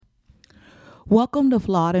Welcome to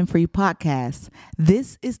Flawed and Free Podcast.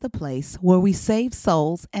 This is the place where we save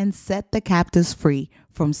souls and set the captives free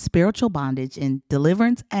from spiritual bondage in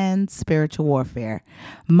deliverance and spiritual warfare.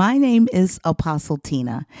 My name is Apostle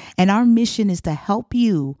Tina, and our mission is to help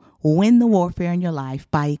you win the warfare in your life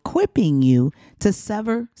by equipping you to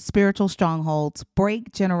sever spiritual strongholds,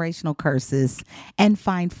 break generational curses, and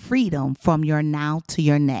find freedom from your now to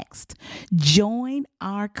your next. Join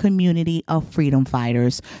our community of freedom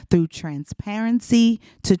fighters through transparency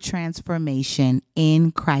to transformation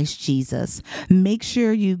in Christ Jesus. Make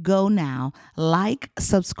sure you go now, like,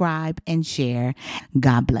 subscribe, and share.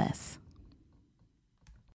 God bless.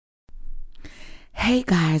 Hey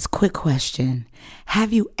guys, quick question.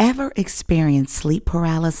 Have you ever experienced sleep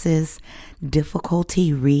paralysis,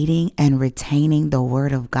 difficulty reading and retaining the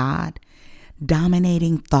Word of God,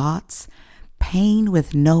 dominating thoughts, pain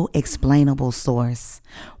with no explainable source?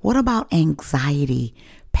 What about anxiety,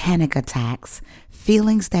 panic attacks,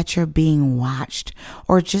 feelings that you're being watched,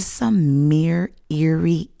 or just some mere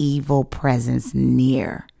eerie evil presence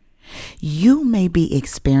near? You may be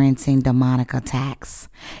experiencing demonic attacks,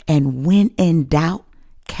 and when in doubt,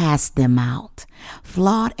 cast them out.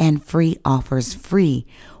 Flawed and Free offers free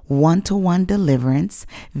one-to-one deliverance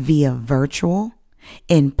via virtual,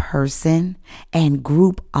 in-person, and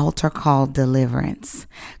group altar call deliverance.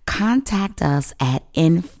 Contact us at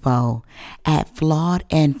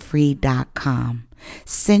info@flawedandfree.com.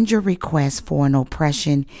 Send your request for an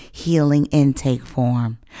oppression healing intake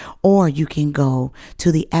form, or you can go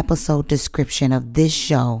to the episode description of this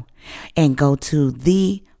show and go to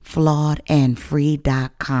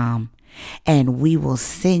theflawedandfree.com, and we will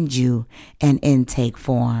send you an intake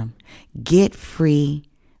form. Get free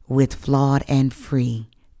with Flawed and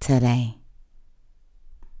Free today.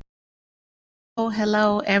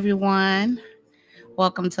 Hello, everyone.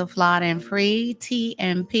 Welcome to Flawed and Free,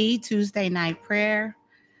 TMP, Tuesday Night Prayer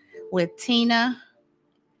with Tina.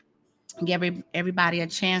 Give everybody a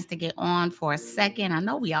chance to get on for a second. I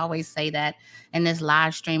know we always say that in this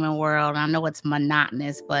live streaming world. I know it's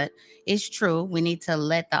monotonous, but it's true. We need to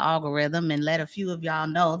let the algorithm and let a few of y'all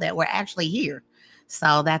know that we're actually here.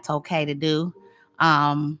 So that's okay to do.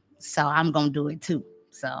 So I'm going to do it too.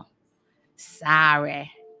 So sorry.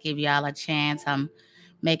 Give y'all a chance. I'm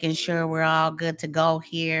making sure we're all good to go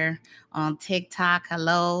here on TikTok.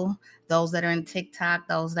 Hello, those that are in TikTok,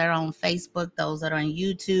 those that are on Facebook, those that are on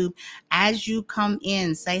YouTube. As you come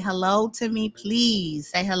in, say hello to me, please.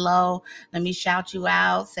 Say hello. Let me shout you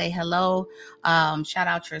out. Say hello. Shout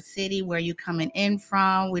out your city, where you coming in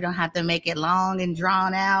from. We don't have to make it long and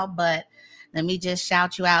drawn out, but let me just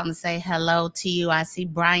shout you out and say hello to you. I see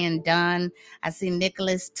Brian Dunn. I see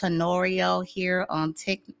Nicholas Tenorio here on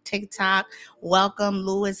TikTok. Welcome,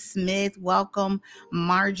 Lewis Smith. Welcome,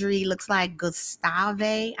 Marjorie. Looks like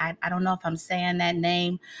Gustave. I don't know if I'm saying that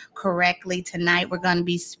name correctly. Tonight, we're going to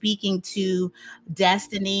be speaking to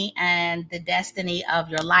destiny and the destiny of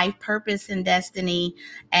your life, purpose and destiny.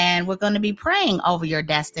 And we're going to be praying over your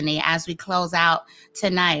destiny as we close out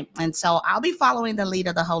tonight. And so I'll be following the lead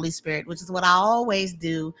of the Holy Spirit, which is what I always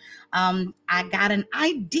do. I got an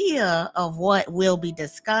idea of what we'll be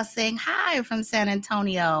discussing. Hi from San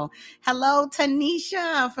Antonio. Hello,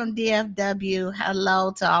 Tanisha from DFW.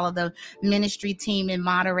 Hello to all of the ministry team and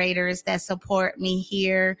moderators that support me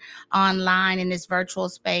here online in this virtual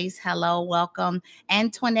space. Hello, welcome.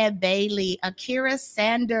 Antoinette Bailey, Akira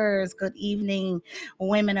Sanders. Good evening,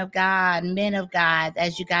 women of God, men of God,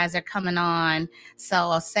 as you guys are coming on.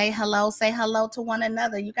 So say hello to one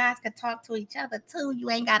another. You guys can talk to each other too. You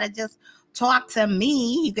ain't got to just talk to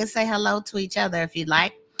me. You can say hello to each other if you'd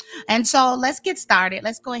like. And so let's get started.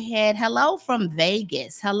 Let's go ahead. Hello from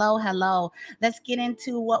Vegas. Hello. Let's get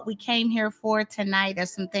into what we came here for tonight.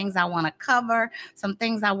 There's some things I want to cover, some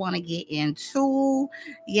things I want to get into.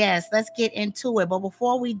 Yes, let's get into it. But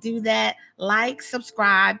before we do that, like,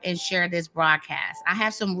 subscribe, and share this broadcast. I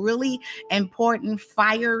have some really important,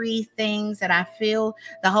 fiery things that I feel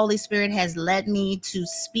the Holy Spirit has led me to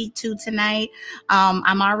speak to tonight.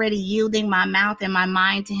 I'm already yielding my mouth and my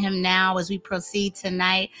mind to Him now as we proceed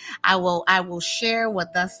tonight. I will share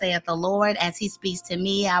what thus saith the Lord as He speaks to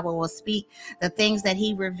me. I will speak the things that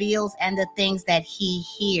He reveals and the things that He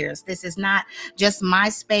hears. This is not just my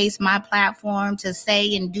space, my platform to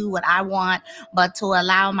say and do what I want, but to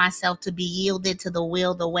allow myself to be yielded to the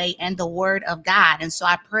will, the way, and the word of God. And so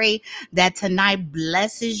I pray that tonight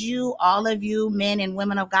blesses you, all of you, men and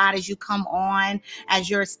women of God, as you come on, as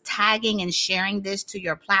you're tagging and sharing this to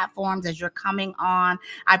your platforms, as you're coming on.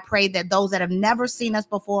 I pray that those that have never seen us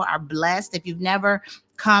before are blessed. If you've never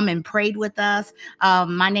come and prayed with us.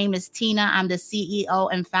 My name is Tina. I'm the CEO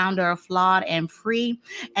and founder of Flawed and Free,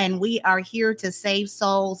 and we are here to save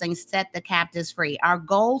souls and set the captives free. Our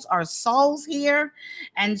goals are souls here,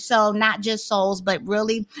 and so not just souls, but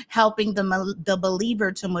really helping the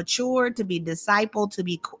believer to mature, to be discipled, to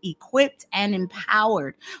be equipped and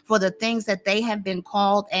empowered for the things that they have been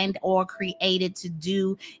called and or created to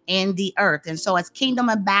do in the earth. And so as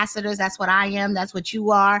kingdom ambassadors, that's what I am. That's what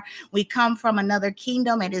you are. We come from another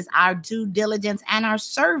kingdom. It is our due diligence and our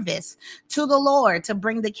service to the Lord to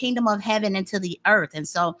bring the kingdom of heaven into the earth. And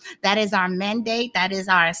so that is our mandate. That is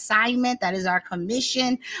our assignment. That is our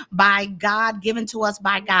commission by God, given to us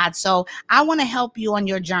by God. So I want to help you on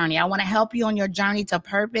your journey. I want to help you on your journey to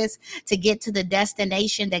purpose, to get to the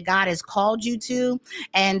destination that God has called you to.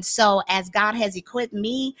 And so as God has equipped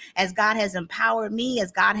me, as God has empowered me,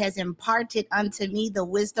 as God has imparted unto me the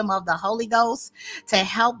wisdom of the Holy Ghost to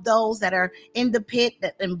help those that are in the pit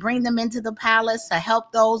and bring them into the palace, to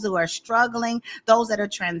help those who are struggling, those that are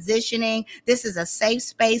transitioning. This is a safe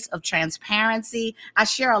space of transparency. I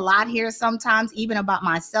share a lot here sometimes, even about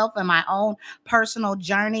myself and my own personal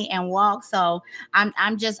journey and walk. So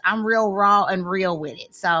I'm real raw and real with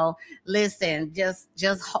it. So listen, just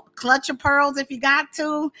clutch your pearls if you got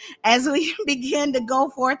to as we begin to go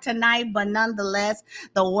forth tonight. But nonetheless,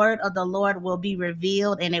 the word of the Lord will be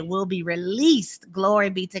revealed and it will be released. Glory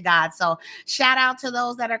be to God. So shout out to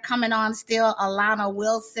those that are coming on still. Alana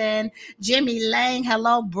Wilson, Jimmy Lang.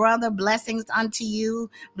 Hello, brother. Blessings unto you.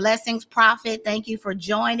 Blessings, prophet. Thank you for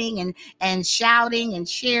joining and shouting and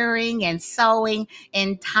cheering and sowing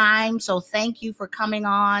in time. So thank you for coming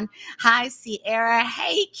on. Hi, Sierra.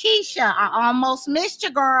 Hey, Keisha. I almost missed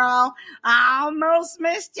you, girl. I almost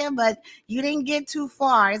missed you, but you didn't get too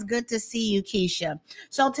far. It's good to see you, Keisha.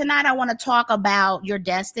 So tonight I want to talk about your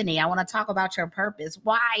destiny. I want to talk about your purpose.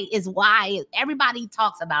 Why? Everybody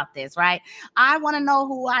talks about this, right? I want to know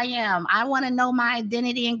who I am. I want to know my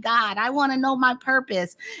identity in God. I want to know my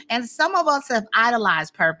purpose. And some of us have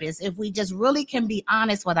idolized purpose. If we just really can be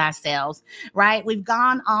honest with ourselves, right? We've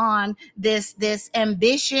gone on this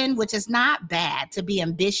ambition, which is not bad to be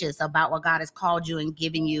ambitious about what God has called you and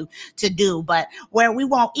given you to do, but where we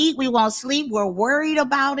won't eat, we won't sleep, we're worried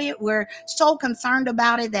about it, we're so concerned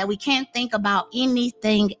about it that we can't think about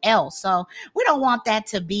anything else. So we don't want that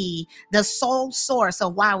to be the sole source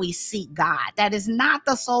of why we seek God. That is not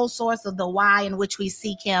the sole source of the why in which we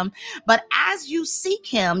seek him. But as you seek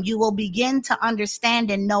him, you will begin to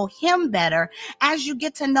understand and know him better. As you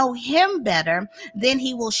get to know him better, then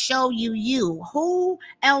he will show you you. Who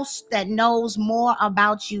else that knows more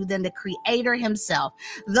about you than the creator himself?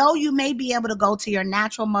 Though you may be able to go to your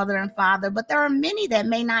natural mother and father, but there are many that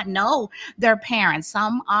may not know their parents.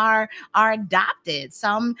 Some are adopted.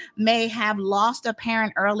 Some may have lost a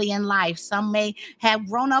parent early in life. Some may have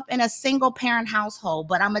grown up in a single parent household.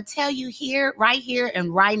 But I'm going to tell you here, right here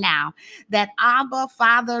and right now, that Abba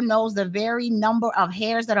Father knows the very number of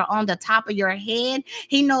hairs that are on the top of your head.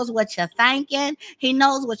 He knows what you're thinking. He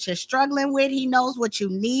knows what you're struggling with. He knows what you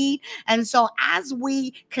need. And so as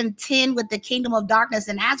we contend with the kingdom of darkness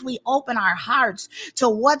and as we open our hearts to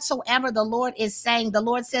whatsoever the Lord is saying, the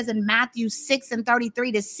Lord says in Matthew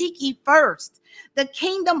 6:33 to seek ye first the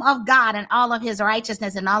kingdom of God and all of his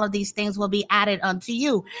righteousness, and all of these things will be added unto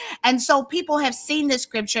you. And so people have seen this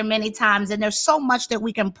scripture many times, and there's so much that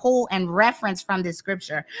we can pull and reference from this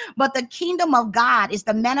scripture. But the kingdom of God is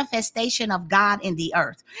the manifestation of God in the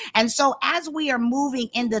earth. And so as we are moving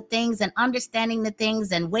into things and understanding the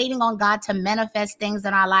things and waiting on God to manifest things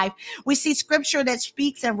in our life, we see scripture that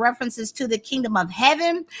speaks and references to the kingdom of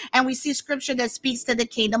heaven, and we see scripture that speaks to the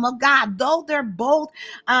kingdom of God. Though they're both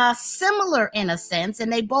similar in a sense,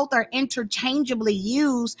 and they both are interchangeably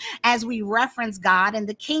used as we reference God and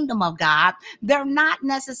the kingdom of God, they're not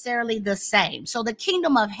necessarily the same. So the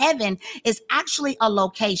kingdom of heaven is actually a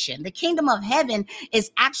location. The kingdom of heaven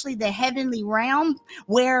is actually the heavenly realm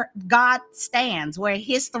where God stands, where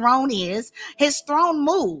his throne is. His throne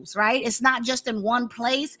moves, right? It's not just in one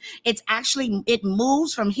place. It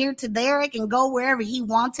moves from here to there. It can go wherever he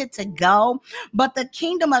wants it to go. But the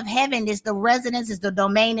kingdom of heaven is the residence, is the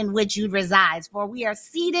domain in which you reside. For we are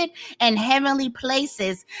seated in heavenly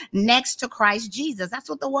places next to Christ Jesus. That's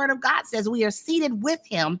what the word of God says. We are seated with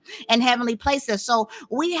him in heavenly places. So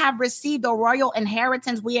we have received a royal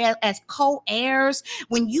inheritance. We are as co-heirs.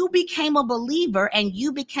 When you became a believer and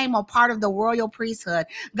you became a part of the royal priesthood,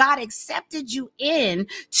 God accepted you in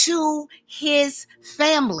to his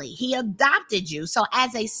family. He adopted you. So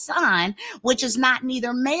as a son, which is not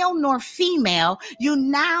neither male nor female, you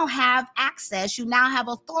now have access. You now have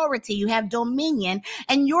authority. You have dominion,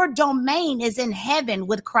 and your domain is in heaven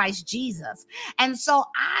with Christ Jesus. Jesus. And so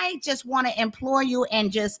I just want to implore you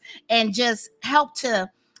and just help to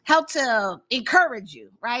encourage you,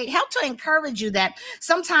 right? Help to encourage you that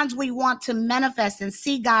sometimes we want to manifest and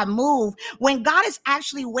see God move when God is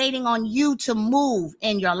actually waiting on you to move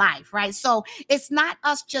in your life, right? So it's not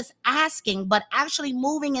us just asking, but actually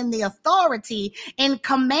moving in the authority in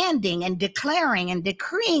commanding and declaring and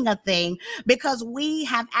decreeing a thing, because we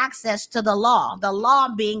have access to the law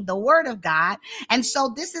being the word of God. And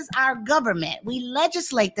so this is our government. We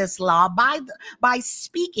legislate this law by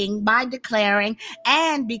speaking, by declaring,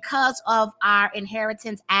 and because of our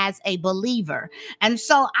inheritance as a believer. And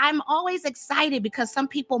so I'm always excited because some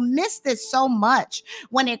people miss this so much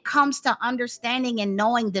when it comes to understanding and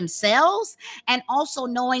knowing themselves and also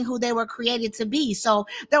knowing who they were created to be. So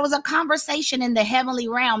there was a conversation in the heavenly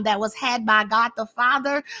realm that was had by God the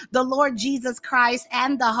Father, the Lord Jesus Christ,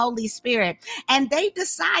 and the Holy Spirit. And they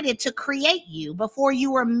decided to create you before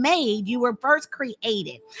you were made. You were first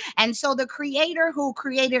created. And so the creator who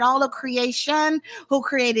created all of creation, who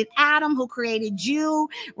created Adam, who created you,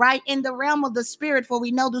 right, in the realm of the spirit, for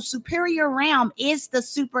we know the superior realm is the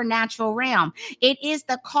supernatural realm. It is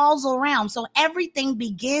the causal realm. So everything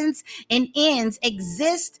begins and ends,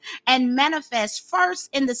 exists and manifests first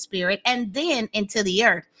in the spirit and then into the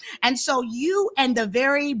earth. And so you and the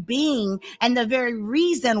very being and the very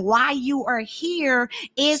reason why you are here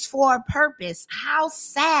is for a purpose. How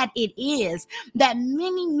sad it is that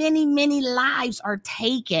many lives are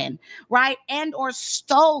taken, right? And or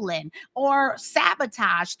stolen or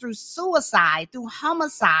sabotaged through suicide, through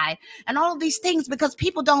homicide, and all of these things, because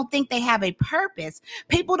people don't think they have a purpose.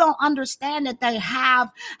 People don't understand that they have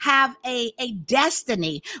a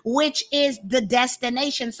destiny, which is the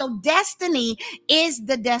destination. So destiny is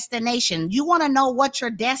the destination. You want to know what your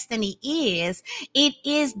destiny is? It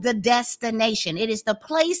is the destination. It is the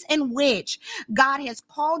place in which God has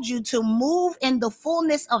called you to move in the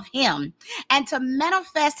fullness of Him and to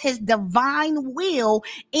manifest His divine will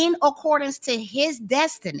in accordance to His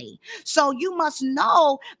destiny. So you must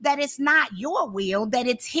know that it's not your will, that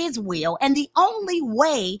it's His will. And the only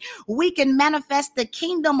way we can manifest the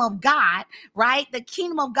kingdom of God, right? The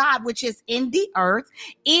kingdom of God, which is in the earth,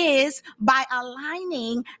 is by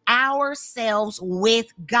aligning ourselves with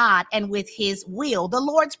God and with His will. The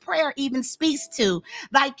Lord's Prayer even speaks to,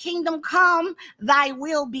 thy kingdom come, thy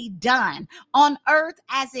will be done on earth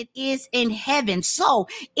as it is in heaven. So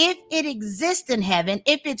if it exists in heaven,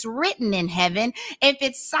 if it's written in heaven, if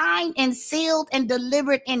it's signed and sealed and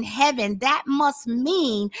delivered in heaven, that must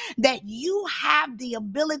mean that you have the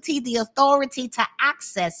ability, the authority to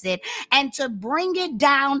access it and to bring it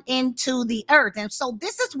down into the earth. And so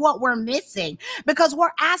this is what we're missing, because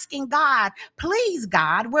we're asking God, please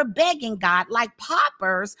God, we're begging God like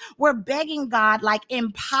paupers, we're begging God like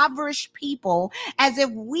impoverished people, as if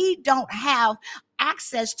we don't have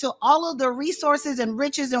access to all of the resources and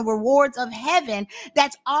riches and rewards of heaven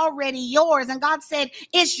that's already yours. And God said,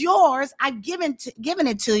 it's yours. I've given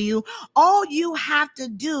it to you. All you have to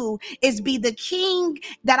do is be the king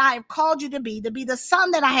that I have called you to be the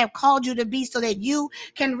son that I have called you to be, so that you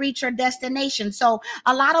can reach your destination. So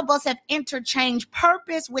a lot of us have interchanged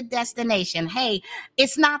purpose with destination. Hey,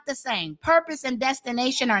 it's not the same. Purpose and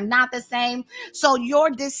destination are not the same. So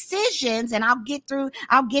your decisions, and I'll get to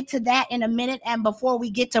that in a minute, and before we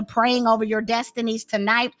get to praying over your destinies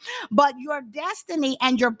tonight, but your destiny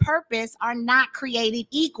and your purpose are not created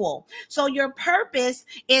equal. So your purpose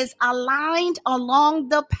is aligned along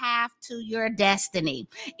the path to your destiny.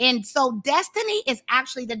 And so destiny is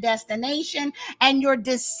actually the destination, and your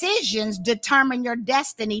decisions determine your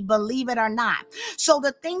destiny, believe it or not. So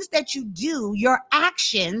the things that you do, your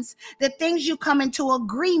actions, the things you come into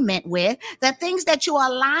agreement with, the things that you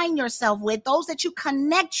align yourself with, those that you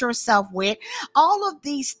connect yourself with, all of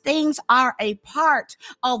these things are a part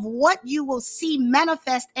of what you will see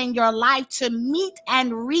manifest in your life to meet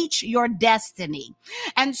and reach your destiny.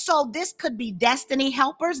 And so this could be destiny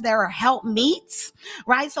helpers. There are help meets,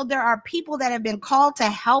 right? So there are people that have been called to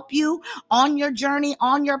help you on your journey,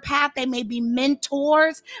 on your path. They may be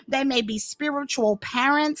mentors. They may be spiritual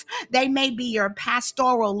parents. They may be your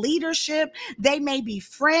pastoral leadership. They may be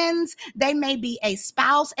friends. They may be a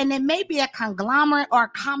spouse, and it may be a conglomerate or a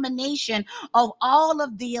combination of of all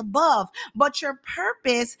of the above. But your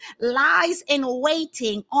purpose lies in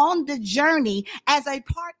waiting on the journey as a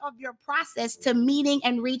part of your process to meeting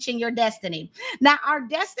and reaching your destiny. Now, our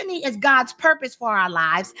destiny is God's purpose for our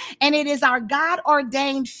lives, and it is our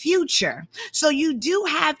God-ordained future. So you do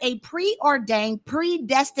have a preordained,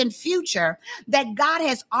 predestined future that God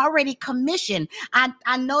has already commissioned.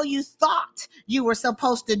 I know you thought you were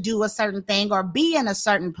supposed to do a certain thing or be in a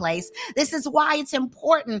certain place. This is why it's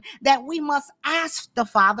important that we must ask the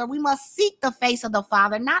Father. We must seek the face of the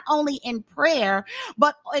Father, not only in prayer,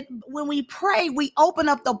 but when we pray, we open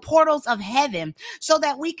up the portals of heaven so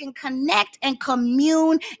that we can connect and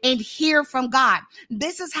commune and hear from God.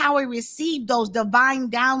 This is how we receive those divine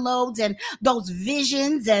downloads and those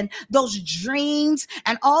visions and those dreams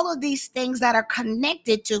and all of these things that are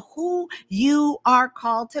connected to who you are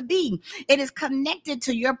called to be. It is connected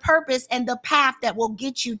to your purpose and the path that will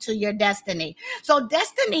get you to your destiny. So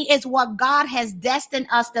destiny is what God has destined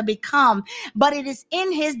us to become, but it is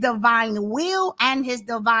in his divine will and his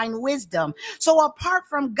divine wisdom. So apart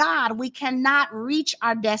from God, we cannot reach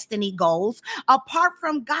our destiny goals. Apart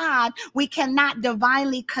from God, we cannot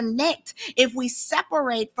divinely connect if we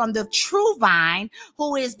separate from the true vine,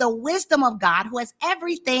 who is the wisdom of God, who has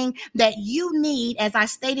everything that you need. As I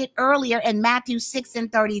stated earlier in Matthew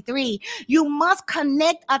 6:33, you must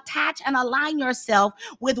connect, attach, and align yourself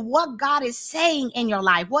with what God is saying in your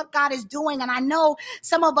life, what God is doing. And I know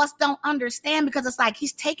some of us don't understand because it's like,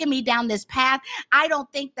 he's taking me down this path. I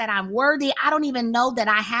don't think that I'm worthy. I don't even know that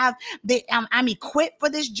I have I'm equipped for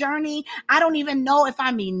this journey. I don't even know if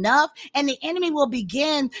I'm enough. And the enemy will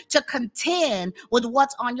begin to contend with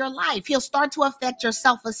what's on your life. He'll start to affect your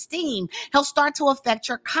self-esteem. He'll start to affect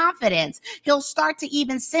your confidence. He'll start to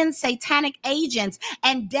even send satanic agents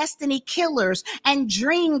and destiny killers and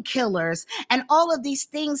dream killers and all of these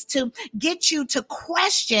things to get you to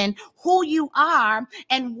question who you are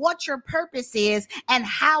and what your purpose is and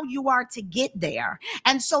how you are to get there.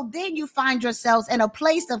 And so then you find yourselves in a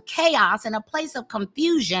place of chaos and a place of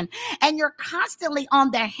confusion, and you're constantly on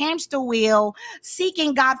the hamster wheel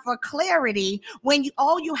seeking God for clarity when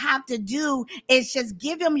all you have to do is just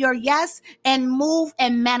give him your yes and move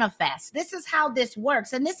and manifest. This is how this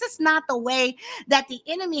works. And this is not the way that the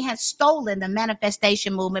enemy has stolen the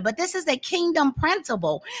manifestation movement, but this is a kingdom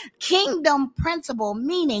principle. Kingdom principle,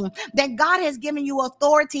 meaning that God has given you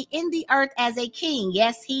authority in the earth as a king.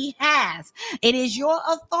 Yes, he has. It is your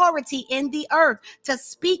authority in the earth to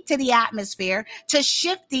speak to the atmosphere, to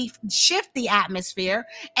shift the atmosphere,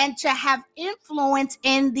 and to have influence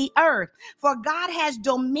in the earth. For God has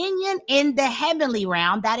dominion in the heavenly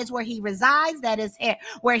realm. That is where he resides. That is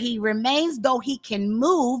where he remains, though he can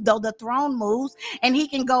move, though the throne moves, and he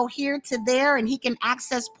can go here to there, and he can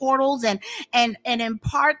access portals and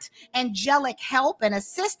impart angelic help and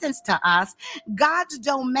assistance to us. God's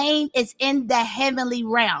domain is in the heavenly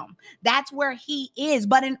realm. That's where he is.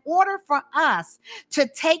 But in order for us to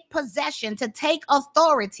take possession, to take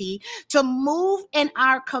authority, to move in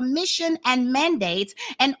our commission and mandates,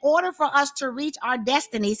 in order for us to reach our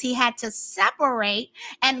destinies, he had to separate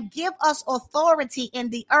and give us authority in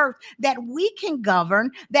the earth that we can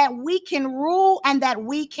govern, that we can rule, and that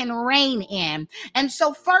we can reign in. And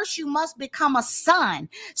so first you must become a son.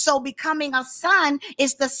 So becoming a son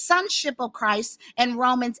is the sonship of Christ in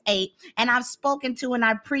Romans 8. And I've spoken to and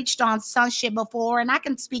I preached on sonship before, and I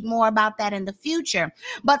can speak more about that in the future.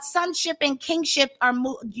 But sonship and kingship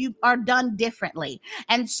are done differently.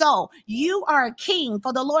 And so you are a king,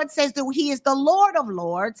 for the Lord says that he is the Lord of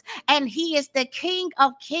lords and he is the King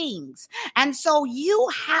of kings. And so you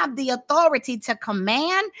have the authority to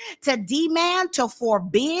command, to demand, to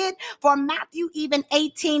forbid. For Matthew even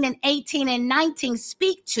 18 and 19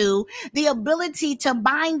 speak to the ability to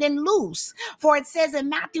bind and loose. For it says in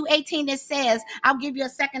Matthew 18, it says, I'll give you a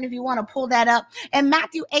second if you want to pull that up. In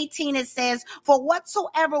Matthew 18, it says, for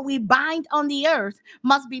whatsoever we bind on the earth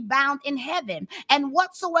must be bound in heaven, and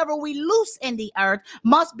whatsoever we loose in the earth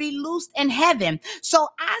must be loosed in heaven. So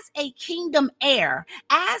as a kingdom heir,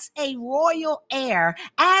 as a royal heir,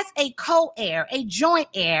 as a co-heir, a joint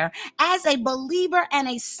heir, as a believer and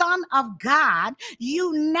a son of God,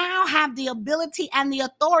 you now have the ability and the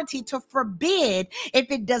authority to forbid.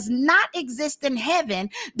 If it does not exist in heaven,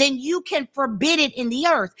 then you can forbid it in the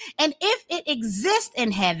earth. And if it exists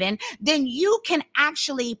in heaven, then you can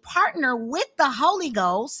actually partner with the Holy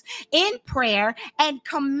Ghost in prayer and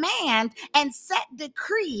command and set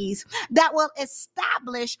decrees that will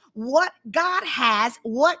establish what God has,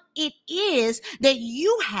 what it is that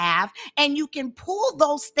you have, and you can pull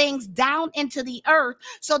those things down into the earth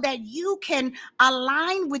so that you can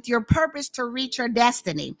align with your purpose to reach your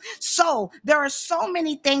destiny. So there are so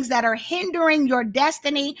many things things that are hindering your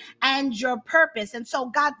destiny and your purpose. And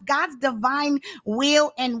so God's divine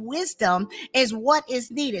will and wisdom is what is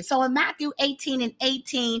needed. So in Matthew 18 and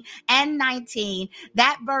 18 and 19,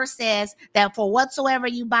 that verse says that for whatsoever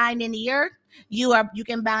you bind in the earth, you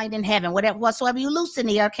can bind in heaven. Whatsoever you loose in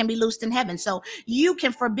the earth can be loosed in heaven. So you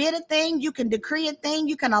can forbid a thing, you can decree a thing,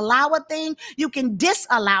 you can allow a thing, you can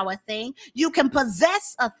disallow a thing, you can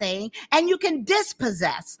possess a thing, and you can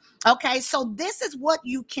dispossess. Okay, so this is what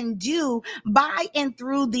you can do by and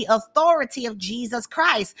through the authority of Jesus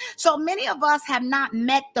Christ. So many of us have not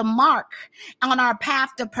met the mark on our path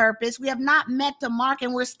to purpose. We have not met the mark,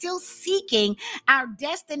 and we're still seeking our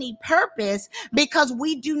destiny purpose because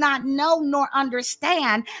we do not know nor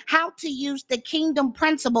understand how to use the kingdom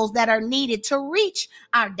principles that are needed to reach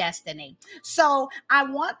our destiny. So I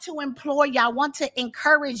want to implore you, I want to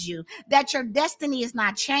encourage you that your destiny is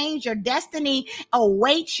not changed. Your destiny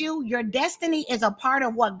awaits you. Your destiny is a part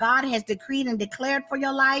of what God has decreed and declared for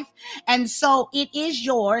your life. And so it is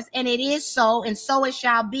yours, and it is so, and so it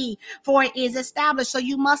shall be, for it is established. So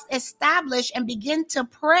you must establish and begin to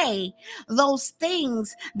pray those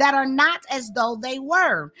things that are not as though they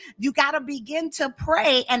were. You got to begin to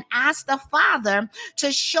pray and ask the Father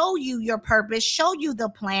to show you your purpose, show you the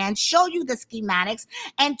plan, show you the schematics,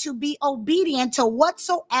 and to be obedient to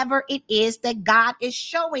whatsoever it is that God is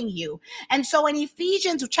showing you. And so in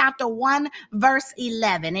Ephesians chapter 1, verse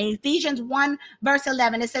 11, in Ephesians 1, verse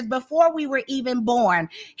 11, it says, before we were even born,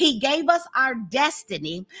 he gave us our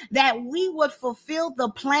destiny that we would fulfill the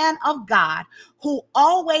plan of God, who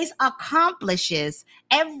always accomplishes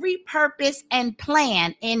every purpose and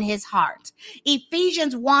plan in his heart.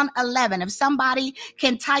 Ephesians 1:11. If somebody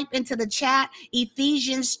can type into the chat,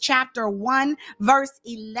 Ephesians chapter 1, verse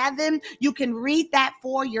 11, you can read that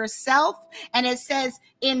for yourself. And it says,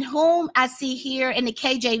 in whom, I see here in the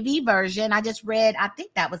KJV version, I just read, I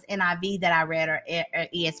think that was NIV that I read, or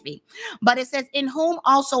ESV. But it says, in whom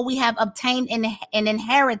also we have obtained an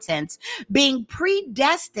inheritance, being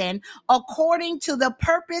predestined according to the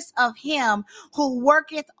purpose of him who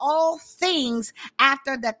worketh all things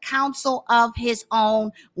after the counsel of his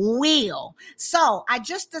own will. So I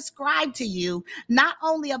just described to you not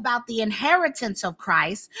only about the inheritance of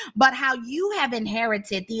Christ, but how you have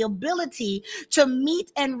inherited the ability to meet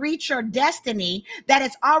and reach your destiny that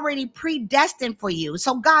is already predestined for you.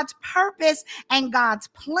 So God's purpose and God's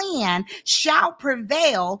plan shall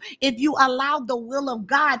prevail if you allow the will of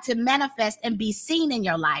God to manifest and be seen in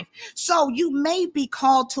your life. So you may be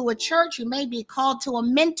called to a church, you may be called to a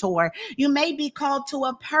mentor, you may be called to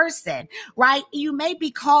a person, right? You may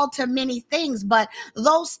be called to many things, but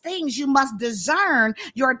those things you must discern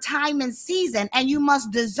your time and season, and you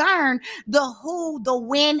must discern the who, the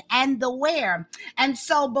when, and the where. And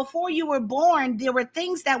so before you were born, there were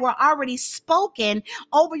things that were already spoken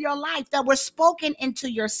over your life, that were spoken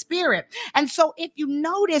into your spirit. And so if you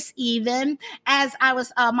notice, even as I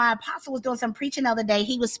was, my apostle was doing some preaching the other day,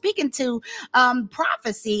 he was speaking to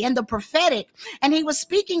prophecy and the prophetic, and he was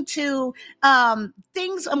speaking to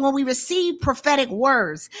things when we receive prophetic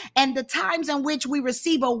words, and the times in which we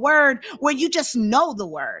receive a word where you just know the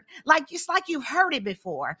word, like it's like you've heard it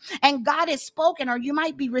before, and God has spoken, or you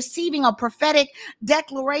might be receiving a prophetic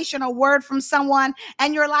declaration or word from someone,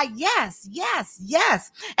 and you're like, yes, yes,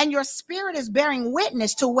 yes, and your spirit is bearing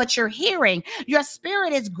witness to what you're hearing. Your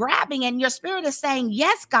spirit is grabbing, and your spirit is saying,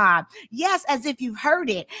 yes, God, yes, as if you've heard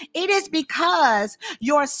it. It is because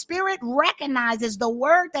your spirit recognizes the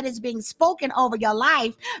word that is being spoken over your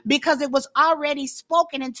life, because it was already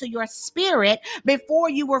spoken into your spirit before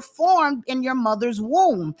you were formed in your mother's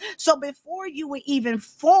womb. So before you were even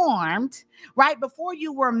formed, right, before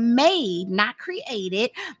you were made, not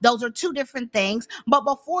created, those are two different things, but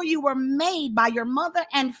before you were made by your mother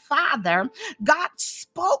and father, God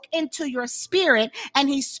spoke into your spirit, and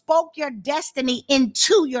he spoke your destiny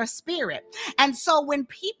into your spirit. And so when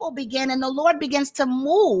people begin, and the Lord begins to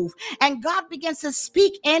move, and God begins to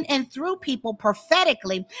speak in and through people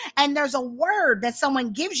prophetically, and there's a word that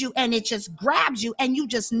someone gives you, and it just grabs you, and you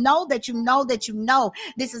just know that you know that you know,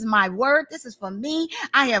 this is my word, this is for me,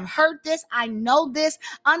 I have heard this, I know this.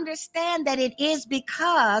 Understand that it is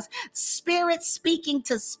because spirit speaking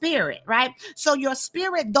to spirit, right? So your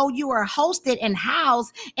spirit, though you are hosted and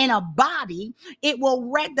housed in a body, it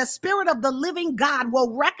will the spirit of the living God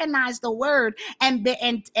will recognize the word and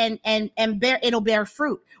bear, it'll bear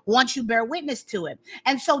fruit once you bear witness to it.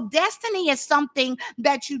 And so destiny is something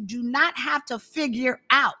that you do not have to figure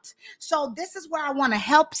out. So this is where I want to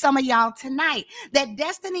help some of y'all tonight, that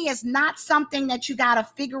destiny is not something that you got to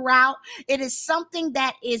figure out. It is something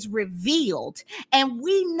that is revealed. And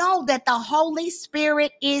we know that the Holy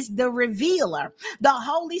Spirit is the revealer. The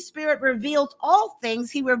Holy Spirit reveals all things.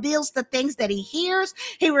 He reveals the things that he hears.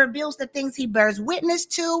 He reveals the things he bears witness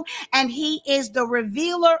to, and he is the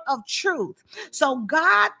revealer of truth. So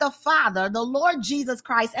God the Father, the Lord Jesus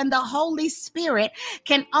Christ, and the Holy Spirit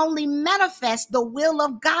can only manifest the will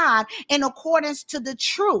of God in accordance to the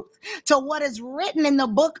truth, to what is written in the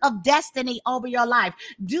book of destiny over your life.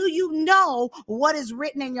 Do you know what is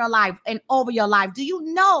written in your life and over your life? Do you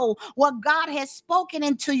know what God has spoken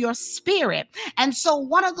into your spirit? And so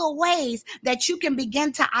one of the ways that you can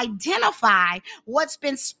begin to identify what's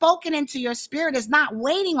been spoken into your spirit is not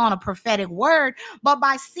waiting on a prophetic word, but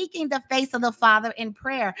by seeking the face of the Father in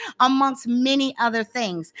prayer, amongst many other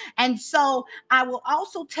things. And so I will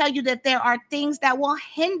also tell you that there are things that will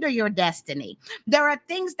hinder your destiny. There are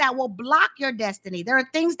things that will block your destiny. There are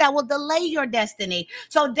things that will delay your destiny.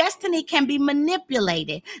 So destiny can be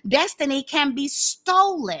manipulated. Destiny can be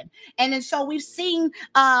stolen. And so we've seen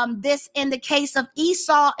this in the case of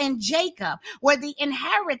Esau and Jacob, where the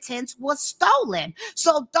inheritance was stolen.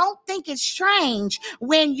 So don't think it's strange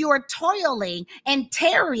when you're toiling and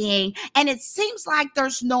tarrying, and it seems like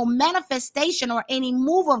there's no manifestation or any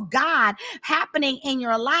move of God happening in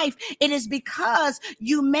your life. It is because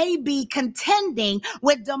you may be contending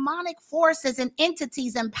with demonic forces and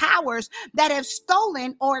entities and powers that have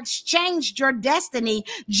stolen or exchanged your destiny,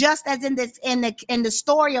 just as in the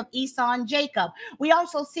story of Esau and Jacob. We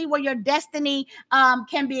also see where your destiny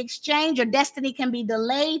can be exchanged, your destiny can be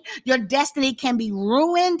delayed, your destiny can be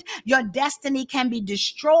ruined, your destiny can be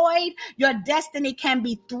destroyed, your destiny can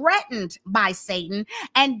be threatened by Satan.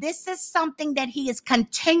 And this is something that he is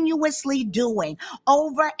continuously doing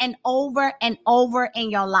over and over and over in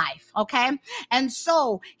your life. Okay. And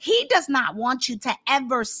so he does not want you to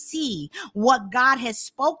ever see what God has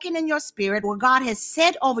spoken in your spirit, what God has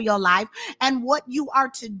said over your life, and what you are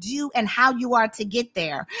to do and how you are to get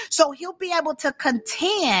there. So he'll be able to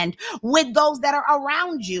contend with those that are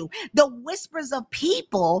around you, the whispers of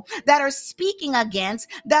people that are speaking against,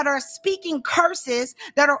 that are speaking curses,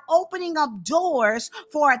 that are opening up doors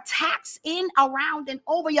for attacks in, around, and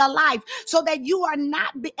over your life, so that you are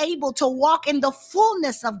not able to walk in the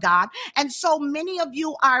fullness of God. And so many of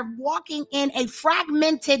you are walking in a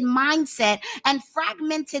fragmented mindset and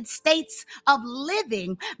fragmented states of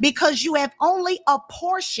living because you have only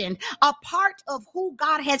apportioned a part of who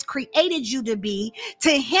God has created you to be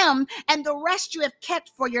to him, and the rest you have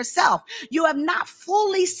kept for yourself. You have not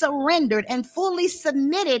fully surrendered and fully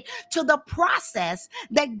submitted to the process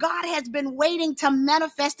that God has been waiting to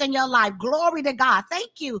manifest in your life. Glory to God.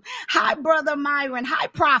 Thank you. Hi, Brother Myron. Hi,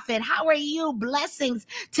 Prophet. How are you? Blessings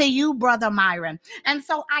to you, Brother Myron. And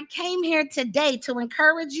so I came here today to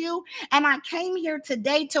encourage you, and I came here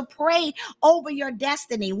today to pray over your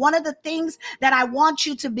destiny. One of the things that I want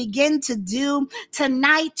you to begin to do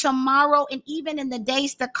tonight, tomorrow, and even in the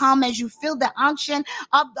days to come, as you feel the unction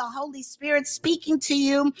of the Holy Spirit speaking to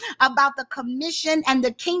you about the commission and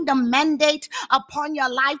the kingdom mandate upon your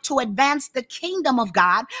life to advance the kingdom of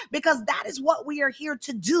God, because that is what we are here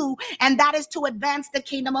to do, and that is to advance the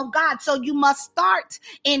kingdom of God. So you must start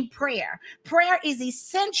in prayer. Prayer is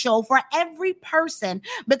essential for every person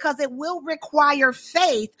because it will require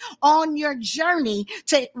faith on your journey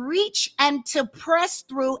to reach and to press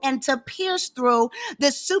through and to pierce through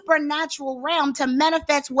the supernatural realm to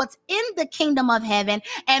manifest what's in the kingdom of heaven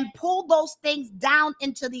and pull those things down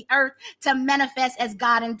into the earth to manifest as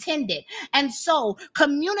God intended. And so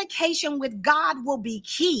communication with God will be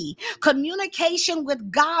key. Communication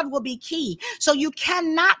with God will be key. So you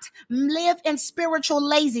cannot live in spiritual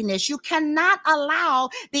laziness. You cannot allow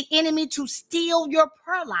the enemy to steal your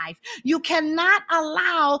prayer life. You cannot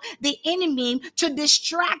allow the enemy to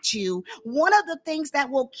distract you. One of the things that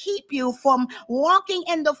will keep you from walking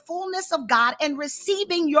in the fullness of God and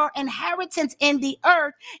receiving your inheritance in the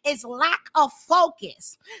earth is lack of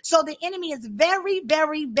focus. So the enemy is very,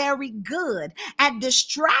 very, very good at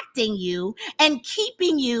distracting you and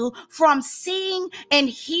keeping you from seeing and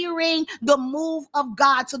hearing the move of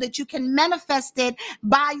God so that you can manifest it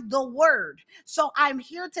by the word. So I'm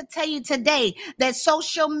here to tell you today that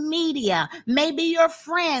social media, maybe your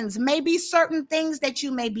friends, maybe certain things that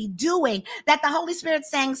you may be doing, that the Holy Spirit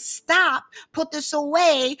saying, stop, put this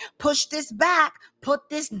away, push this back, put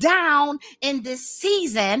this down in this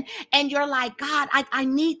season, and you're like, God, I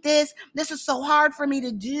need this. This is so hard for me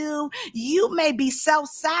to do. You may be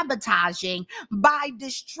self-sabotaging by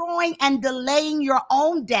destroying and delaying your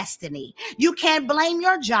own destiny. You can't blame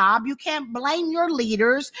your job. You can't blame your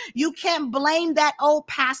leaders. You can't blame that old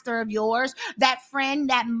pastor of yours, that friend,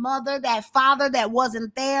 that mother, that father that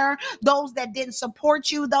wasn't there, those that didn't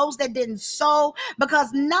support you, those that didn't sow,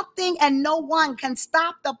 because nothing and no one can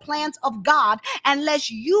stop the plans of God unless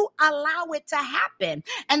you allow it to happen.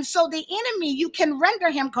 And so the enemy, you can render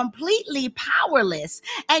him completely powerless,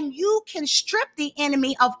 and you can strip the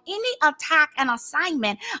enemy of any attack and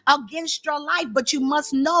assignment against your life, but you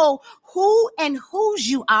must know who and whose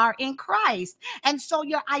you are in Christ. And so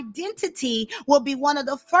your identity will be one of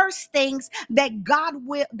the first things that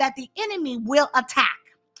that the enemy will attack.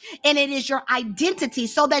 And it is your identity,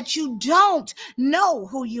 so that you don't know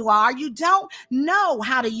who you are. You don't know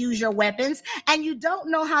how to use your weapons, and you don't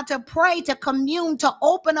know how to pray, to commune, to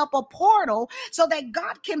open up a portal so that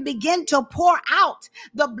God can begin to pour out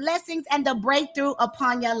the blessings and the breakthrough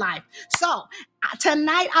upon your life. So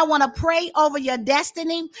tonight, I want to pray over your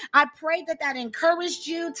destiny. I pray that encouraged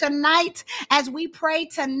you tonight. As we pray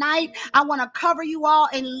tonight, I want to cover you all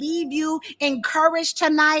and leave you encouraged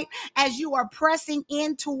tonight as you are pressing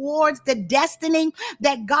in towards the destiny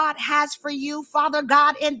that God has for you. Father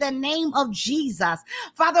God, in the name of Jesus,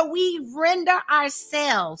 Father, we render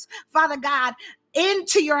ourselves, Father God,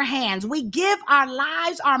 into your hands. We give our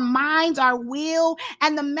lives, our minds, our will,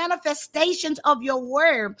 and the manifestations of your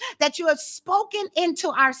word that you have spoken into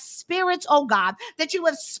our spirits, oh God, that you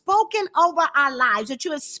have spoken over our lives, that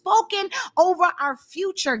you have spoken over our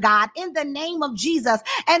future, God, in the name of Jesus.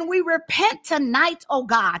 And we repent tonight, oh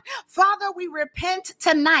God. Father, we repent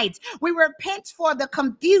tonight. We repent for the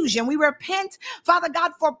confusion. We repent, Father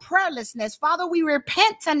God, for prayerlessness. Father, we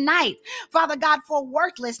repent tonight, Father God, for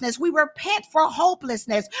worthlessness. We repent for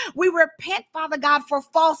hopelessness. We repent, Father God, for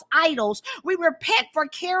false idols. We repent for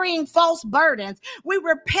carrying false burdens. We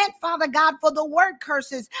repent, Father God, for the word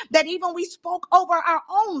curses that even we spoke over our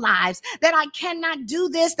own lives, that I cannot do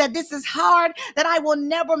this, that this is hard, that I will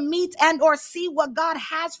never meet and or see what God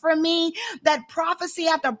has for me, that prophecy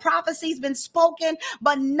after prophecy has been spoken,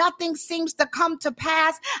 but nothing seems to come to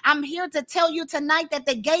pass. I'm here to tell you tonight that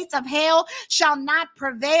the gates of hell shall not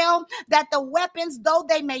prevail, that the weapons, though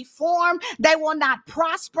they may form, they will not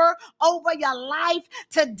prosper over your life.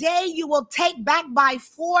 Today, you will take back by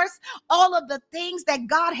force all of the things that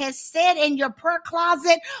God has said in your prayer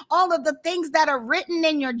closet, all of the things that are written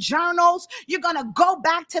in your journals. You're going to go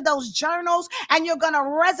back to those journals and you're going to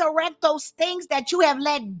resurrect those things that you have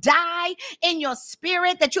let die in your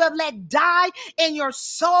spirit, that you have let die in your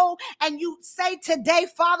soul. And you say today,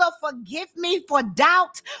 Father, forgive me for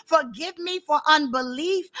doubt. Forgive me for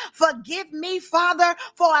unbelief. Forgive me, Father,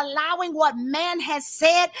 for allowing what man has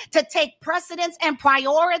said to take precedence and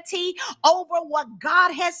priority over what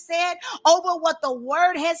God has said, over what the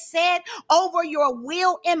word has said, over your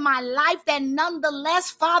will in my life, that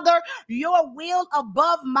nonetheless, Father, your will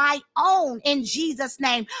above my own, in Jesus'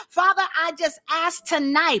 name. Father, I just ask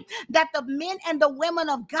tonight that the men and the women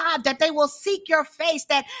of God, that they will seek your face,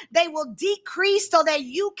 that they will decrease so that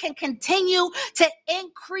you can continue to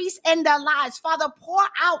increase in their lives. Father, pour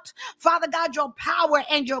out, Father God, your power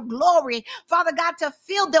and your glory, Father God, to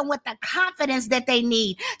fill them with the confidence that they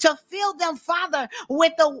need, to fill them, Father,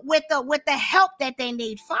 with the help that they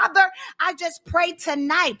need. Father, I just pray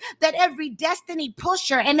tonight that every destiny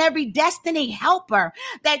pusher and every destiny helper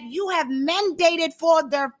that you have mandated for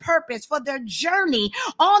their purpose, for their journey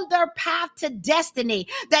on their path to destiny,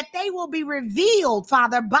 that they will be revealed,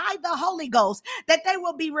 Father, by the Holy Ghost, that they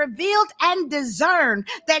will be revealed and discerned,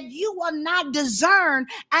 that you will not discern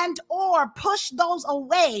and or push those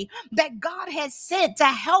away that God has sent to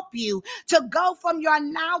help you to go from your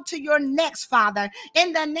now to your next, Father,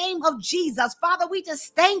 in the name of Jesus. Father, we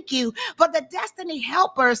just thank you for the destiny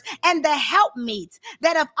helpers and the helpmeets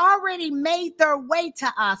that have already made their way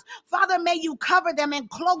to us. Father, may you cover them and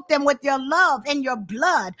cloak them with your love and your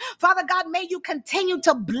blood. Father God, may you continue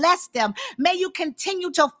to bless them. May you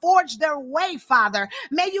continue to forge their way, Father.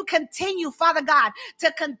 May you continue, Father God,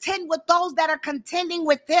 to contend with those that are contending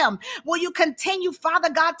with them. Will you continue, Father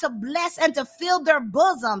God, to bless and begin to fill their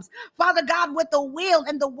bosoms, Father God, with the will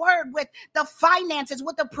and the word, with the finances,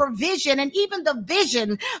 with the provision, and even the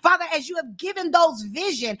vision. Father, as you have given those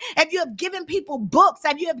vision, if you have given people books,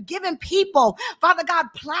 if you have given people, Father God,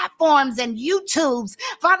 platforms and YouTubes,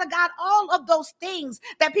 Father God, all of those things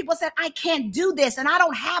that people said, I can't do this and I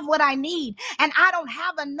don't have what I need and I don't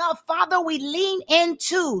have enough. Father, we lean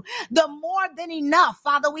into the more than enough.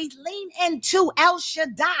 Father, we lean into El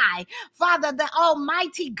Shaddai, Father, the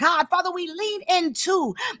Almighty God. Father, we lean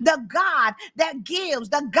into the God that gives,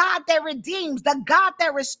 the God that redeems, the God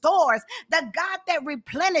that restores, the God that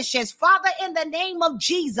replenishes. Father, in the name of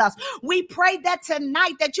Jesus, we pray that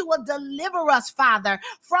tonight that you will deliver us, Father,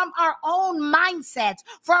 from our own mindsets,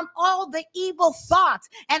 from all the evil thoughts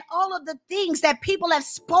and all of the things that people have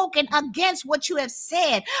spoken against what you have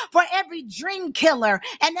said. For every dream killer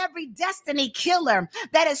and every destiny killer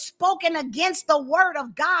that is spoken against the word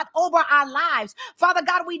of God over our lives, Father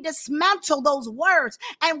God, we dismantle those words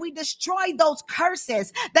and we destroy those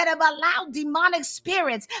curses that have allowed demonic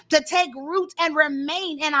spirits to take root and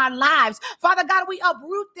remain in our lives. Father God, we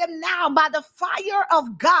uproot them now by the fire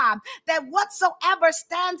of God, that whatsoever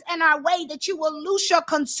stands in our way, that you will loose your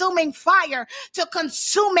consuming fire to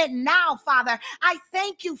consume it now, Father. I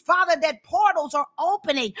thank you, Father, that portals are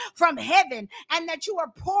opening from heaven and that you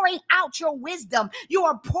are pouring out your wisdom. You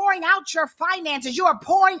are pouring out your finances. You are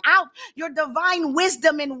pouring out your divine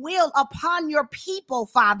wisdom and will upon your people,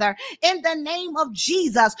 Father, in the name of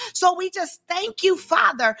Jesus. So we just thank you,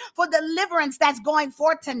 Father, for deliverance that's going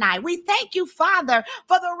forth tonight. We thank you, Father,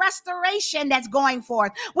 for the restoration that's going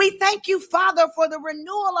forth. We thank you, Father, for the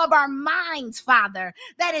renewal of our minds, Father,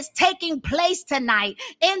 that is taking place tonight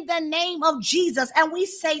in the name of Jesus. And we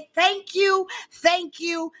say thank you, thank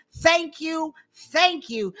you, thank you, thank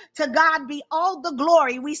you. To God be all the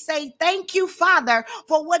glory. We say thank you, Father,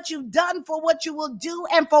 for what you've done, for what you will do,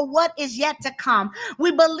 and for what is yet to come.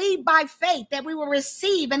 We believe by faith that we will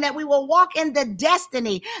receive and that we will walk in the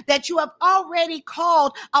destiny that you have already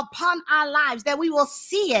called upon our lives, that we will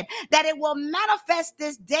see it, that it will manifest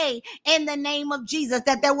this day in the name of Jesus,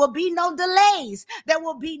 that there will be no delays, there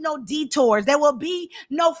will be no detours, there will be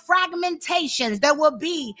no fragmentations, there will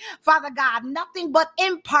be, Father God, nothing but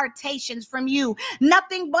impartations from you,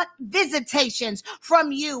 nothing but visitations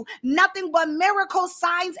from you, nothing but miracles,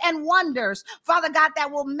 signs, and wonders, Father God, that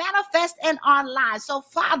will manifest in our lives. So,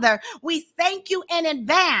 Father, we thank you in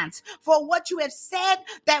advance for what you have said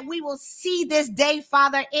that we will see this day,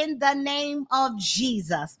 Father, in the name of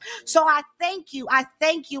Jesus. So I thank you. I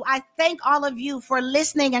thank you. I thank all of you for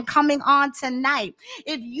listening and coming on tonight.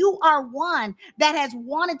 If you are one that has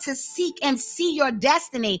wanted to seek and see your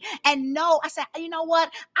destiny and know, I said, you know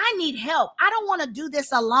what? I need help. I don't want to do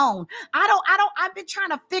this alone. I've been trying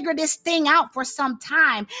to figure this thing out for some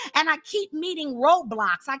time and I keep meeting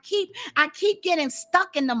roadblocks. I keep getting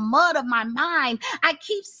stuck in the mud of my mind. I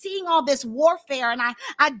keep seeing all this warfare and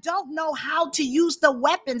I don't know how to use the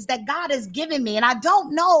weapons that God has given me. And I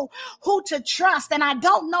don't know who to trust and I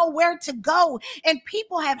don't know where to go. And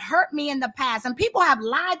people have hurt me in the past and people have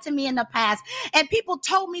lied to me in the past and people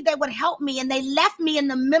told me they would help me and they left me in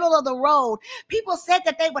the middle of the road. People said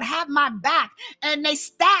that they would have my back and they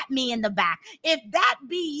stabbed me in the back. If that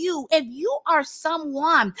be you, if you are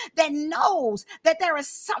someone that knows that there is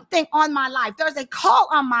something on my life, there's a call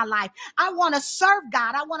on my life, I want to serve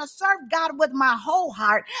God. I want to serve God with my whole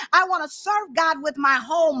heart. I want to serve God with my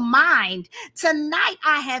whole mind. Tonight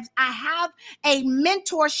I have a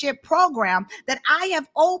mentorship program that I have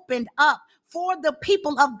opened up for the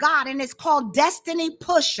people of God, and it's called Destiny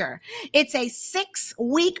PusHER. It's a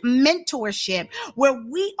 6-week mentorship where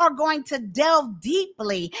we are going to delve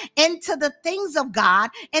deeply into the things of God,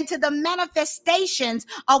 into the manifestations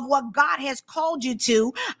of what God has called you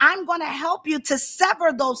to. I'm going to help you to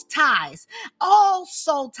sever those ties, all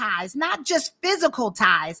soul ties, not just physical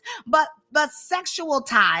ties, but sexual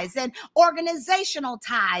ties and organizational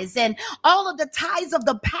ties and all of the ties of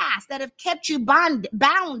the past that have kept you bound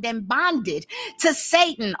and bonded to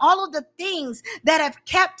Satan, all of the things that have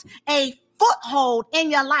kept a foothold in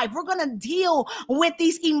your life. We're going to deal with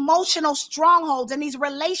these emotional strongholds and these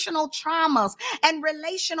relational traumas and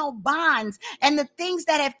relational bonds and the things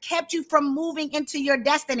that have kept you from moving into your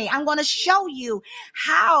destiny. I'm going to show you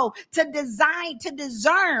how to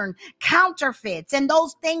discern counterfeits and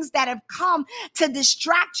those things that have come to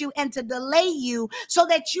distract you and to delay you so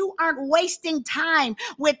that you aren't wasting time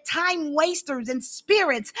with time wasters and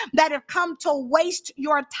spirits that have come to waste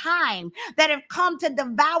your time, that have come to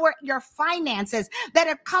devour your finances, finances that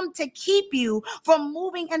have come to keep you from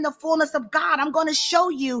moving in the fullness of God. I'm going to show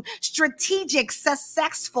you strategic,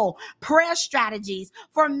 successful prayer strategies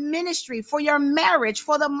for ministry, for your marriage,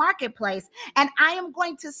 for the marketplace. And I am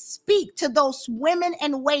going to speak to those women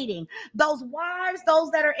in waiting, those wives,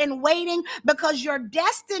 those that are in waiting, because your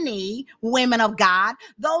destiny, women of God,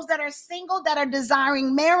 those that are single, that are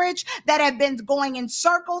desiring marriage, that have been going in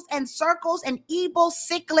circles and circles and evil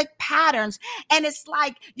cyclic patterns. And it's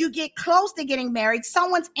like you get close to getting married,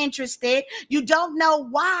 someone's interested, you don't know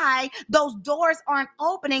why those doors aren't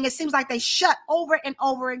opening. It seems like they shut over and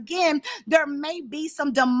over again. There may be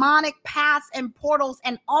some demonic paths and portals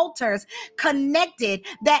and altars connected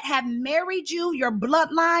that have married you, your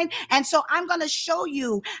bloodline. And so I'm going to show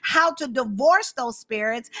you how to divorce those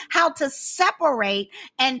spirits, how to separate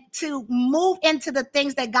and to move into the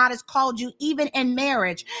things that God has called you, even in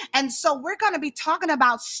marriage. And so we're going to be talking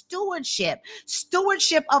about stewardship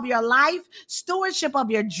of your life, stewardship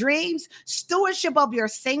of your dreams, stewardship of your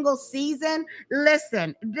single season.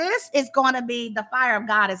 Listen, this is going to be, the fire of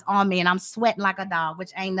God is on me and I'm sweating like a dog,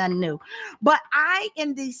 which ain't nothing new. But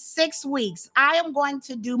in these 6 weeks, I am going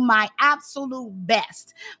to do my absolute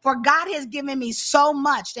best. For God has given me so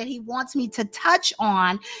much that he wants me to touch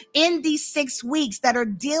on in these 6 weeks that are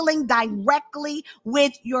dealing directly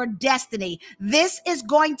with your destiny. This is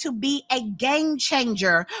going to be a game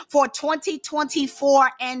changer for 2024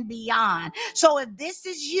 and beyond. So if this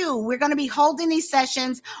is you, we're going to be holding these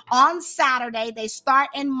sessions on Saturday. They start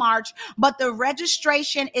in March, but the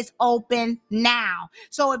registration is open now.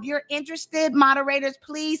 So if you're interested, moderators,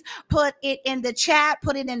 please put it in the chat,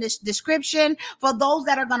 put it in the description. For those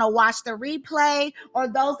that are going to watch the replay or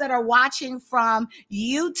those that are watching from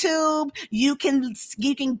YouTube, you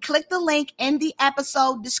can click the link in the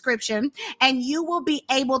episode description and you will be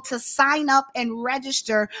able to sign up and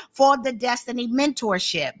register for the Destiny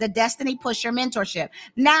Mentorship, the Destiny PusHER Mentorship.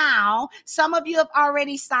 Now, some of you have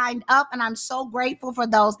already signed up and I'm so grateful for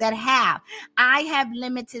those that have. I have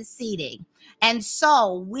limited seating. And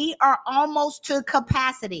so we are almost to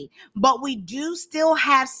capacity, but we do still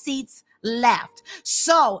have seats left.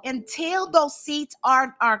 So until those seats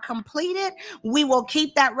are completed, we will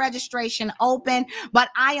keep that registration open, but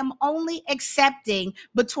I am only accepting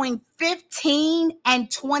between 15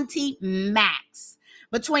 and 20 max.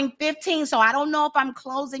 Between 15. So I don't know if I'm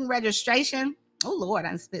closing registration. Oh Lord,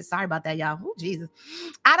 I'm spit. Sorry about that, y'all. Oh Jesus.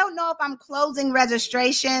 I don't know if I'm closing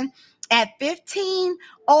registration at 15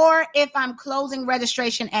 or if I'm closing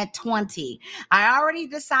registration at 20. I already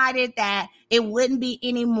decided that it wouldn't be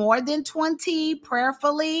any more than 20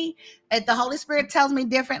 prayerfully. If the Holy Spirit tells me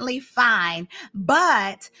differently, fine.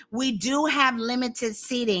 But we do have limited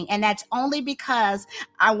seating, and that's only because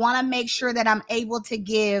I want to make sure that I'm able to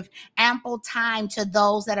give ample time to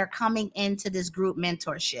those that are coming into this group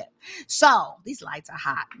mentorship. So these lights are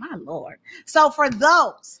hot, my Lord. So for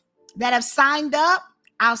those that have signed up,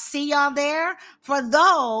 I'll see y'all there. For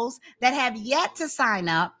those that have yet to sign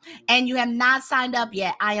up and you have not signed up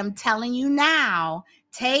yet, I am telling you now,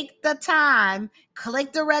 take the time,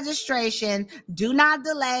 click the registration. Do not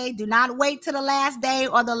delay. Do not wait to the last day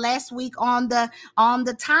or the last week on the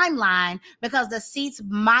timeline, because the seats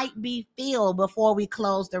might be filled before we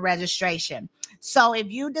close the registration. So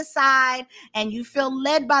if you decide and you feel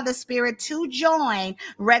led by the Spirit to join,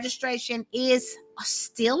 registration is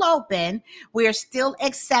still open. We're still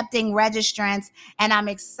accepting registrants, and I'm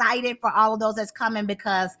excited for all of those that's coming,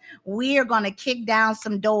 because we are going to kick down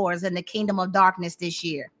some doors in the kingdom of darkness this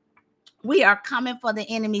year. We are coming for the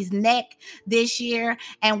enemy's neck this year,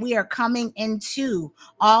 and we are coming into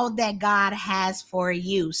all that God has for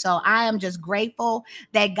you. So I am just grateful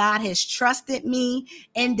that God has trusted me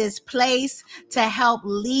in this place to help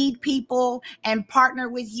lead people and partner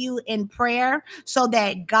with you in prayer so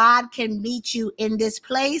that God can meet you in this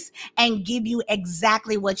place and give you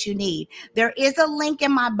exactly what you need. There is a link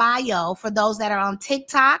in my bio for those that are on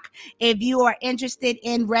TikTok. If you are interested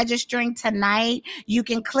in registering tonight, you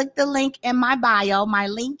can click the link in my bio. My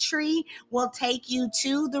link tree will take you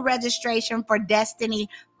to the registration for Destiny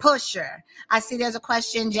PusHER. I see there's a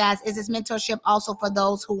question, Jazz. Is this mentorship also for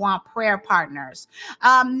those who want prayer partners?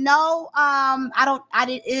 No,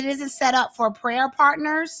 it isn't set up for prayer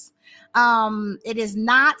partners. It is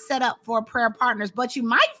not set up for prayer partners, but you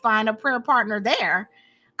might find a prayer partner there.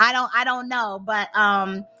 I don't know, but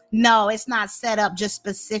no, it's not set up just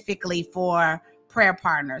specifically for prayer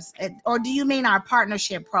partners. Or do you mean our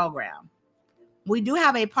partnership program? We do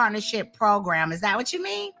have a partnership program. Is that what you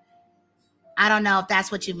mean? I don't know if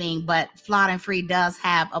that's what you mean, but Flawed and Free does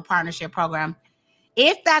have a partnership program.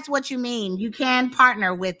 If that's what you mean, you can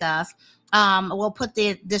partner with us. We'll put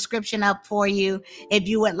the description up for you if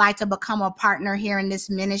you would like to become a partner here in this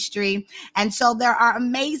ministry. And so there are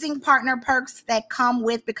amazing partner perks that come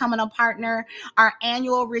with becoming a partner. Our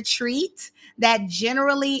annual retreat that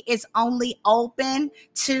generally is only open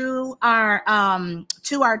to our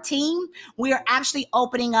team. We are actually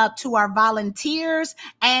opening up to our volunteers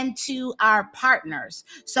and to our partners.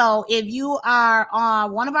 So if you are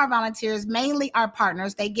one of our volunteers, mainly our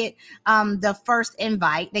partners, they get the first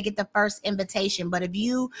invite, they get the first invitation. But if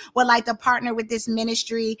you would like to partner with this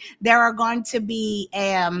ministry, there are going to be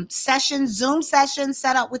Zoom sessions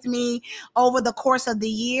set up with me over the course of the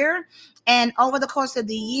year. And over the course of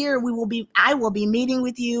the year, I will be meeting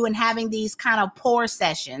with you and having these kind of pour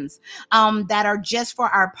sessions that are just for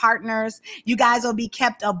our partners. You guys will be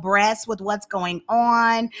kept abreast with what's going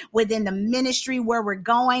on within the ministry, where we're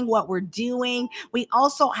going, what we're doing. We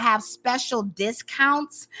also have special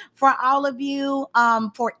discounts for all of you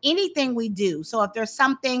for anything we do. So if there's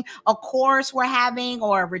something, a course we're having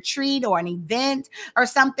or a retreat or an event or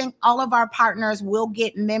something, all of our partners will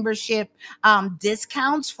get membership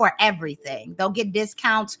discounts for everything. They'll get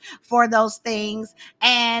discounts for those things,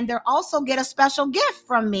 and they'll also get a special gift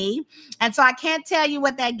from me. And so I can't tell you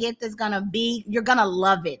what that gift is going to be. You're going to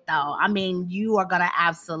love it, though. I mean, you are going to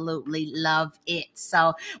absolutely love it.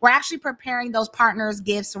 So we're actually preparing those partners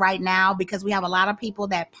gifts right now because we have a lot of people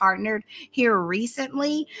that partnered here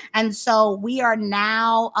recently. And so we are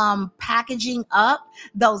now packaging up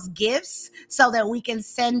those gifts so that we can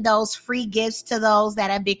send those free gifts to those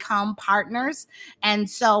that have become partners. And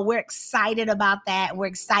so we're excited about that. We're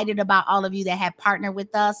excited about all of you that have partnered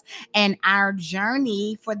with us and our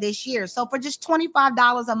journey for this year. So for just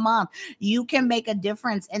 $25 a month, you can make a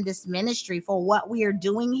difference in this ministry for what we are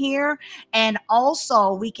doing here. And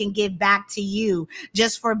also we can give back to you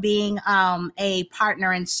just for being a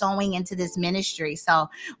partner and sowing into this ministry. So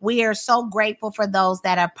we are so grateful for those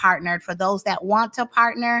that have partnered. For those that want to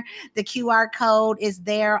partner, the QR code is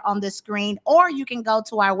there on the screen, or you can go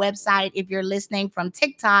to our website if you're listening from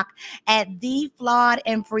TikTok at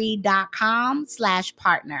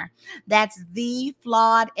theflawedandfree.com/partner. That's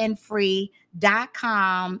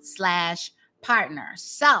theflawedandfree.com/partner.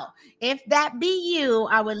 So if that be you,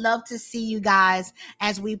 I would love to see you guys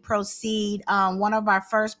as we proceed. One of our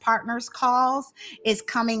first partners calls is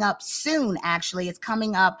coming up soon. Actually, it's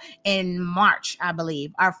coming up in March, I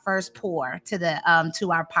believe, our first pour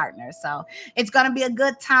to our partners. So it's going to be a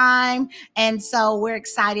good time. And so we're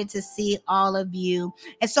excited to see all of you.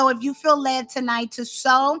 And so if you feel led tonight to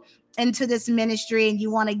sow into this ministry and you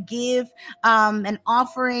want to give an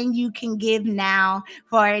offering, you can give now,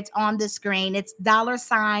 for it's on the screen. It's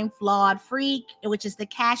 $flawed free, which is the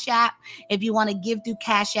Cash App. If you want to give through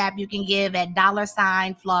Cash App, you can give at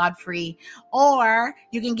 $flawed free, or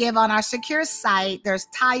you can give on our secure site. There's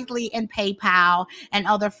Tidely and PayPal and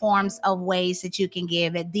other forms of ways that you can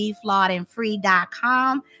give at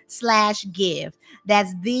theflawedandfree.com/give.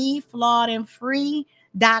 That's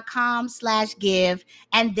theflawedandfree.com/give.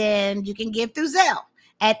 And then you can give through Zelle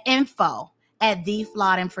at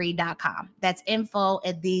info@theflawedandfree.com. That's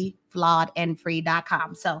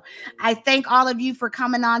info@theflawedandfree.com. So I thank all of you for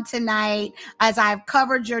coming on tonight as I've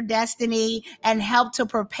covered your destiny and helped to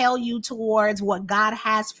propel you towards what God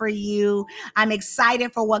has for you. I'm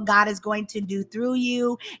excited for what God is going to do through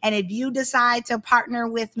you. And if you decide to partner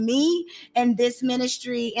with me in this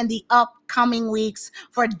ministry in the upcoming weeks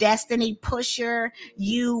for Destiny PusHER,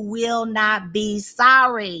 you will not be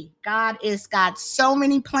sorry. God has got so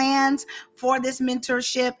many plans for this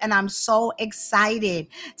mentorship, and I'm so excited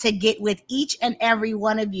to get with each and every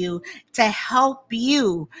one of you to help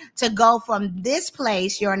you to go from this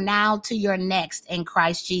place you're now to your next in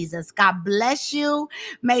Christ Jesus. God bless you.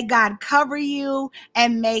 May God cover you,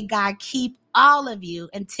 and may God keep all of you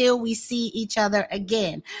until we see each other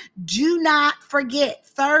again. Do not forget,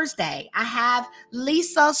 Thursday, I have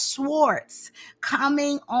Lisa Swartz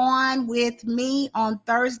coming on with me on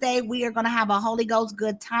Thursday. We are going to have a Holy Ghost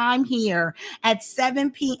good time here at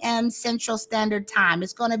 7 p.m. Central Standard Time.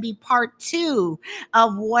 It's going to be part 2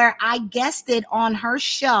 of where I guested on her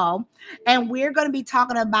show. And we're going to be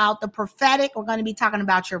talking about the prophetic. We're going to be talking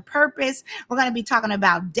about your purpose. We're going to be talking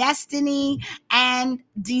about destiny and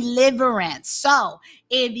deliverance. So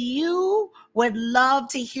if you would love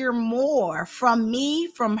to hear more from me,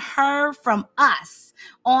 from her, from us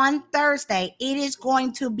on Thursday, it is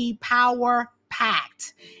going to be power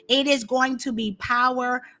packed. It is going to be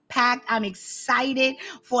power packed. I'm excited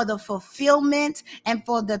for the fulfillment and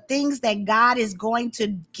for the things that God is going to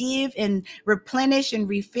give and replenish and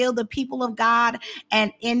refill the people of God.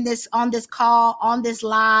 And on this call, on this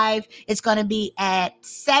live, it's going to be at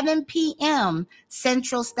 7 p.m.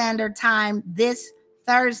 Central Standard Time this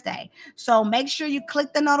Thursday. So make sure you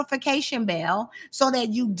click the notification bell so that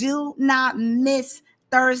you do not miss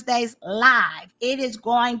Thursday's live. It is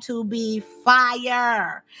going to be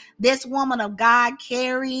fire. This woman of God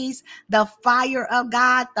carries the fire of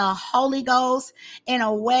God, the Holy Ghost, in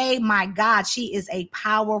a way. My God, she is a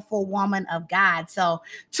powerful woman of God. So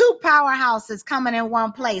 2 powerhouses coming in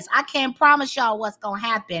one place. I can't promise y'all what's going to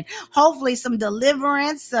happen. Hopefully some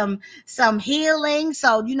deliverance, some healing.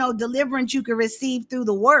 So, deliverance you can receive through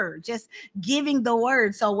the word, just giving the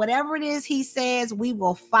word. So whatever it is he says, we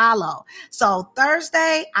will follow. So Thursday,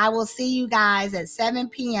 I will see you guys at 7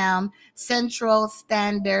 p.m. Central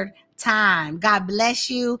Standard Time. God bless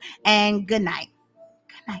you and good night.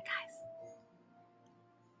 Good night, guys.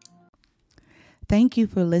 Thank you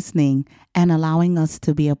for listening and allowing us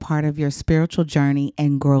to be a part of your spiritual journey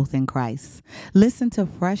and growth in Christ. Listen to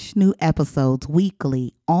fresh new episodes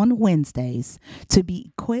weekly on Wednesdays to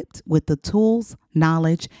be equipped with the tools,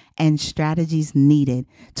 knowledge, and strategies needed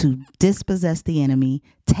to dispossess the enemy,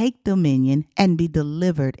 take dominion, and be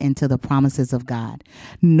delivered into the promises of God.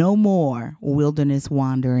 No more wilderness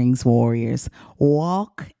wanderings, warriors.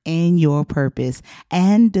 Walk in your purpose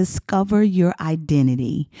and discover your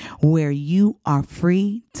identity where you are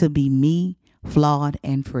free to be me, flawed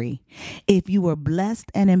and free. If you were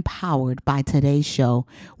blessed and empowered by today's show,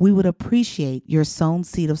 we would appreciate your sown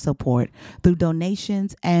seed of support through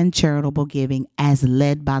donations and charitable giving as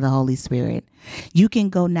led by the Holy Spirit. You can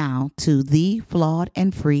go now to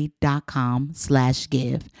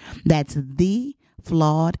theflawedandfree.com/give. That's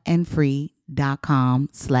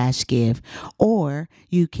theflawedandfree.com/give. Or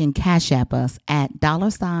you can Cash App us at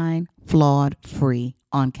 $flawedfree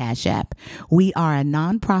on Cash App. We are a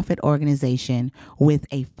nonprofit organization with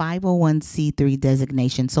a 501c3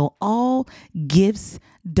 designation. So all gifts,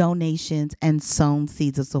 donations, and sown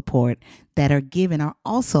seeds of support that are given are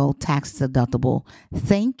also tax deductible.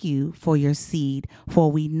 Thank you for your seed,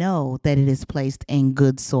 for we know that it is placed in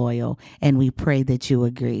good soil, and we pray that you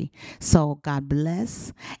agree. So God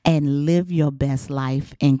bless and live your best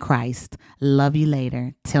life in Christ. Love you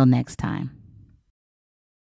later. Till next time.